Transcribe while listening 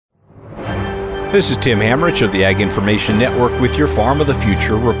This is Tim Hamrich of the Ag Information Network with your Farm of the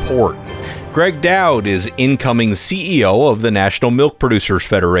Future report. Gregg Doud is incoming CEO of the National Milk Producers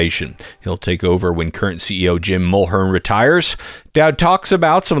Federation. He'll take over when current CEO Jim Mulhern retires. Doud talks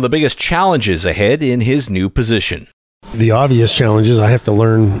about some of the biggest challenges ahead in his new position. The obvious challenge is I have to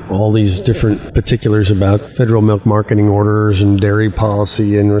learn all these different particulars about federal milk marketing orders and dairy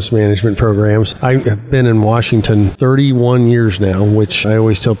policy and risk management programs. I have been in Washington 31 years now, which I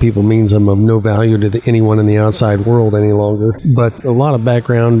always tell people means I'm of no value to anyone in the outside world any longer. But a lot of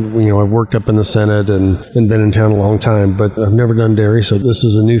background, I've worked up in the Senate and been in town a long time, but I've never done dairy, so this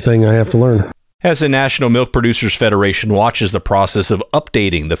is a new thing I have to learn. As the National Milk Producers Federation watches the process of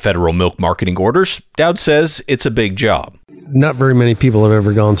updating the federal milk marketing orders, Doud says it's a big job. Not very many people have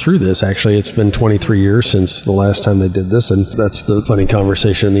ever gone through this. Actually, it's been 23 years since the last time they did this, and that's the funny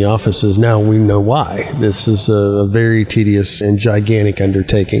conversation in the office is now we know why. This is a very tedious and gigantic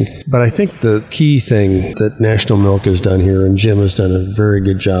undertaking. But I think the key thing that National Milk has done here, and Jim has done a very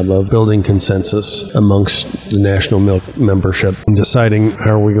good job of building consensus amongst the National Milk membership and deciding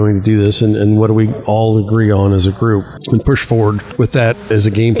how are we going to do this and what do we all agree on as a group and push forward with that as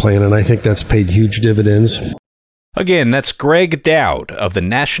a game plan, and I think that's paid huge dividends. Again, that's Gregg Doud of the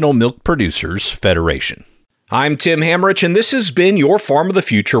National Milk Producers Federation. I'm Tim Hamrich, and this has been your Farm of the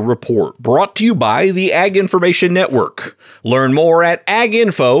Future report, brought to you by the Ag Information Network. Learn more at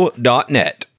aginfo.net.